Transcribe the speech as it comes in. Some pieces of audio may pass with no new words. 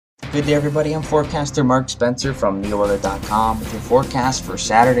Good day, everybody. I'm forecaster Mark Spencer from NeoWeather.com with your forecast for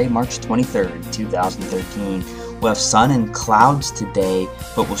Saturday, March 23rd, 2013. We'll have sun and clouds today,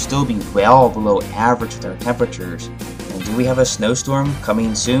 but we'll still be well below average with our temperatures. And do we have a snowstorm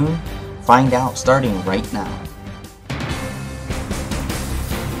coming soon? Find out starting right now.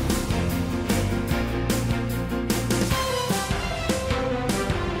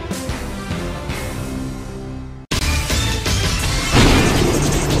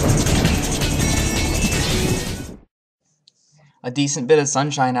 A decent bit of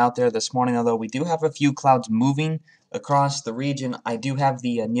sunshine out there this morning, although we do have a few clouds moving across the region. I do have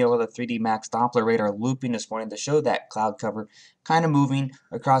the NeoWeather 3D Max Doppler radar looping this morning to show that cloud cover kind of moving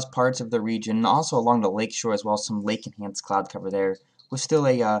across parts of the region, and also along the lakeshore as well, some lake-enhanced cloud cover there, with still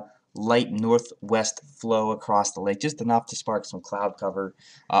a light northwest flow across the lake, just enough to spark some cloud cover.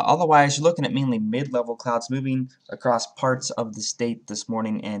 Otherwise, you're looking at mainly mid-level clouds moving across parts of the state this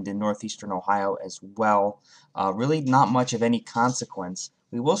morning and in northeastern Ohio as well. Really not much of any consequence.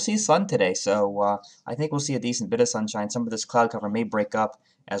 We will see sun today, so I think we'll see a decent bit of sunshine. Some of this cloud cover may break up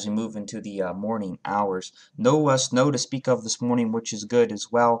as we move into the morning hours. No snow to speak of this morning, which is good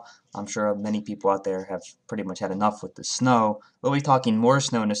as well. I'm sure many people out there have pretty much had enough with the snow. We'll be talking more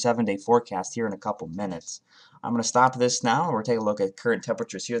snow in a 7-day forecast here in a couple minutes. I'm going to stop this now, and we're taking a look at current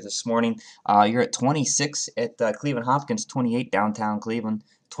temperatures here this morning. You're at 26 at Cleveland Hopkins, 28 downtown Cleveland,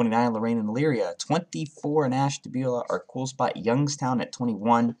 29 Lorain and Elyria, 24 in Ashtabula, our cool spot Youngstown at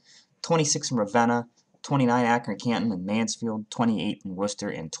 21, 26 in Ravenna, 29 Akron, Canton, and Mansfield, 28 in Worcester,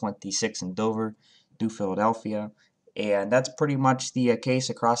 and 26 in Dover, New Philadelphia. And that's pretty much the case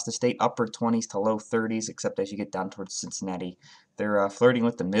across the state, upper 20s to low 30s, except as you get down towards Cincinnati. They're flirting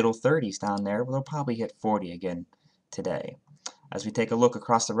with the middle 30s down there, but they'll probably hit 40 again today. As we take a look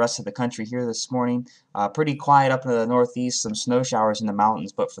across the rest of the country here this morning, pretty quiet up in the northeast, some snow showers in the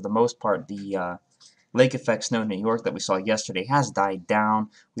mountains, but for the most part, the lake effect snow in New York that we saw yesterday has died down.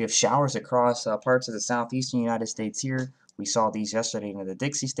 We have showers across parts of the southeastern United States here. We saw these yesterday in the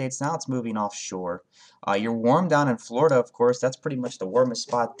Dixie states. Now it's moving offshore. You're warm down in Florida, of course. That's pretty much the warmest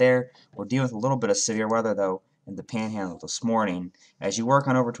spot there. We're dealing with a little bit of severe weather, though, in the Panhandle this morning. As you work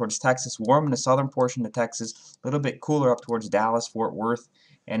on over towards Texas, warm in the southern portion of Texas, a little bit cooler up towards Dallas, Fort Worth,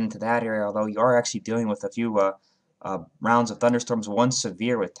 and into that area, although you are actually dealing with a few rounds of thunderstorms, one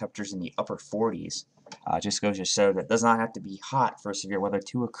severe with temperatures in the upper 40s. Just goes to show that it does not have to be hot for severe weather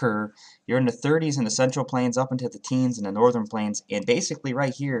to occur. You're in the 30s in the central plains, up into the teens in the northern plains, and basically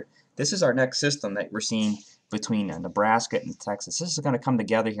right here, this is our next system that we're seeing between Nebraska and Texas. This is going to come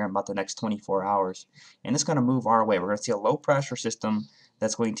together here in about the next 24 hours, and it's going to move our way. We're going to see a low pressure system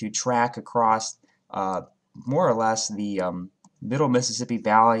that's going to track across more or less the middle Mississippi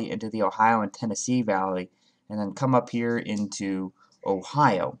Valley into the Ohio and Tennessee Valley, and then come up here into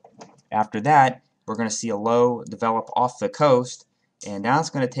Ohio. After that, we're going to see a low develop off the coast, and now it's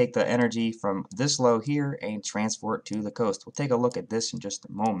going to take the energy from this low here and transfer it to the coast. We'll take a look at this in just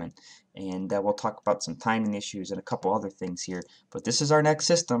a moment, and we'll talk about some timing issues and a couple other things here. But this is our next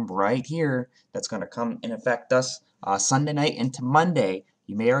system right here that's going to come and affect us Sunday night into Monday.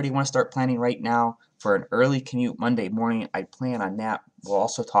 You may already want to start planning right now for an early commute Monday morning. I'd plan on that. We'll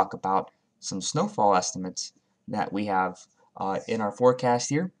also talk about some snowfall estimates that we have in our forecast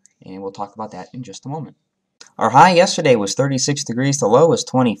here, and we'll talk about that in just a moment. Our high yesterday was 36 degrees, the low was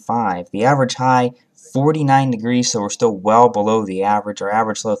 25. The average high, 49 degrees, so we're still well below the average. Our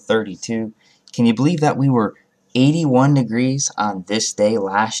average low, 32. Can you believe that we were 81 degrees on this day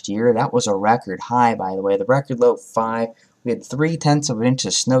last year? That was a record high, by the way. The record low, 5. We had 0.3 of an inch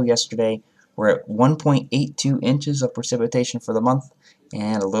of snow yesterday. We're at 1.82 inches of precipitation for the month,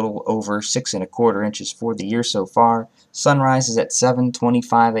 and a little over 6¼ inches for the year so far. Sunrise is at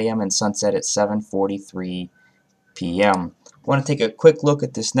 7:25 a.m. and sunset at 7:43 p.m. I want to take a quick look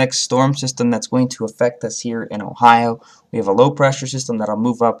at this next storm system that's going to affect us here in Ohio. We have a low pressure system that'll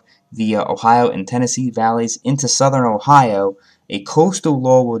move up via Ohio and Tennessee valleys into southern Ohio. A coastal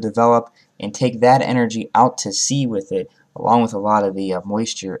low will develop and take that energy out to sea with it, along with a lot of the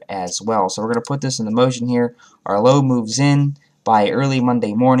moisture as well. So we're going to put this into motion here. Our low moves in by early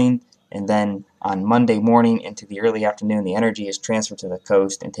Monday morning, and then on Monday morning into the early afternoon, the energy is transferred to the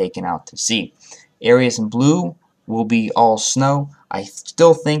coast and taken out to sea. Areas in blue will be all snow. I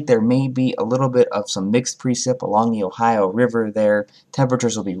still think there may be a little bit of some mixed precip along the Ohio River there.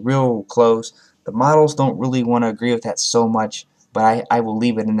 Temperatures will be real close. The models don't really want to agree with that so much, but I will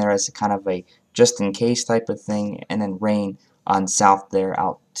leave it in there as a kind of a just-in-case type of thing, and then rain on south there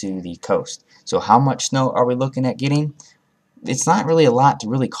out to the coast. So how much snow are we looking at getting? It's not really a lot to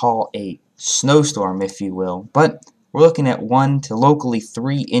really call a snowstorm, if you will, but we're looking at 1 to locally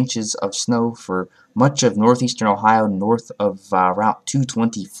 3 inches of snow for much of northeastern Ohio north of Route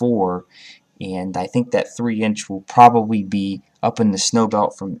 224. And I think that 3-inch will probably be up in the snow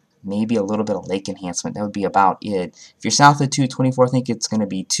belt from maybe a little bit of lake enhancement. That would be about it. If you're south of 224, I think it's going to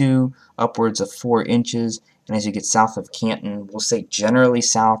be 2, upwards of 4 inches. And as you get south of Canton, we'll say generally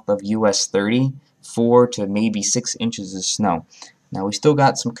south of US 30, 4 to maybe 6 inches of snow. Now we still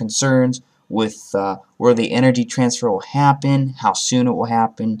got some concerns with where the energy transfer will happen, how soon it will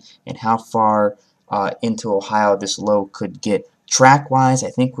happen, and how far into Ohio this low could get. Track-wise, I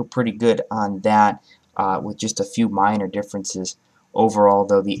think we're pretty good on that with just a few minor differences. Overall,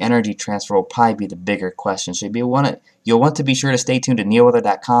 though, the energy transfer will probably be the bigger question. So you'll want to be sure to stay tuned to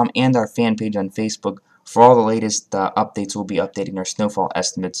neoweather.com and our fan page on Facebook for all the latest updates. We'll be updating our snowfall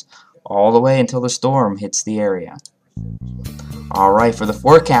estimates all the way until the storm hits the area. Alright, for the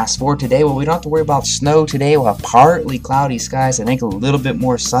forecast for today, well, we don't have to worry about snow today. We'll have partly cloudy skies. I think a little bit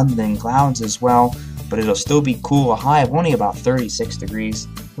more sun than clouds as well, but it'll still be cool. A high of only about 36 degrees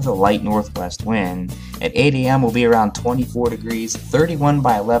with a light northwest wind. At 8 a.m. we'll be around 24 degrees, 31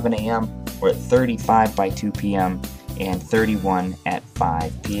 by 11 a.m. We're at 35 by 2 p.m. and 31 at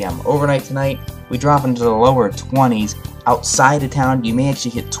 5 p.m. Overnight tonight, we drop into the lower 20s. Outside of town, you may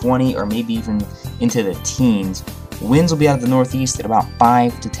actually hit 20 or maybe even into the teens. Winds will be out of the northeast at about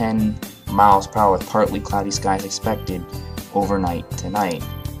 5 to 10 miles per hour with partly cloudy skies expected overnight tonight.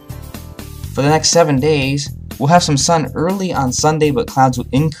 For the next 7 days, we'll have some sun early on Sunday, but clouds will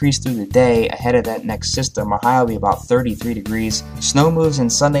increase through the day ahead of that next system. Our high will be about 33 degrees. Snow moves in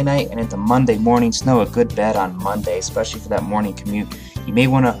Sunday night and into Monday morning. Snow a good bet on Monday, especially for that morning commute. You may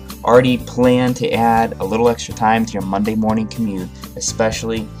want to already plan to add a little extra time to your Monday morning commute,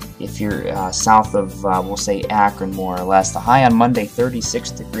 especially if you're south of, we'll say, Akron more or less. The high on Monday,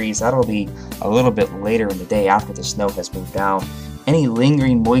 36 degrees. That'll be a little bit later in the day after the snow has moved out. Any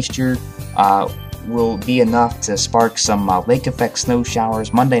lingering moisture will be enough to spark some lake effect snow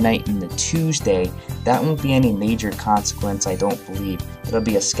showers Monday night into Tuesday. That won't be any major consequence, I don't believe. It'll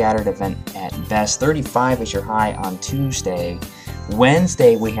be a scattered event at best. 35 is your high on Tuesday.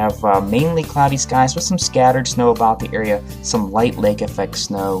 Wednesday, we have mainly cloudy skies with some scattered snow about the area, some light lake effect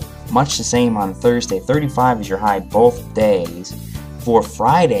snow. Much the same on Thursday. 35 is your high both days. For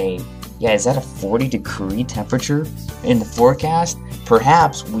Friday, yeah, is that a 40-degree temperature in the forecast?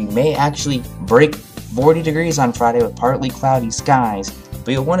 Perhaps we may actually break 40 degrees on Friday with partly cloudy skies,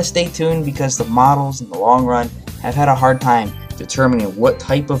 but you'll want to stay tuned because the models in the long run have had a hard time determining what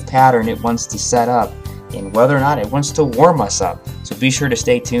type of pattern it wants to set up and whether or not it wants to warm us up. So be sure to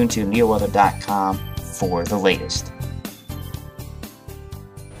stay tuned to neoweather.com for the latest.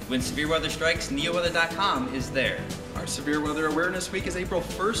 When severe weather strikes, neoweather.com is there. Our Severe Weather Awareness Week is April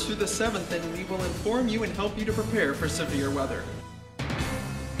 1st through the 7th, and we will inform you and help you to prepare for severe weather.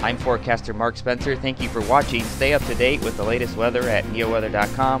 I'm forecaster Mark Spencer. Thank you for watching. Stay up to date with the latest weather at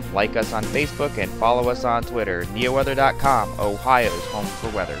neoweather.com. Like us on Facebook and follow us on Twitter. neoweather.com, Ohio's home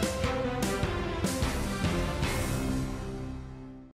for weather.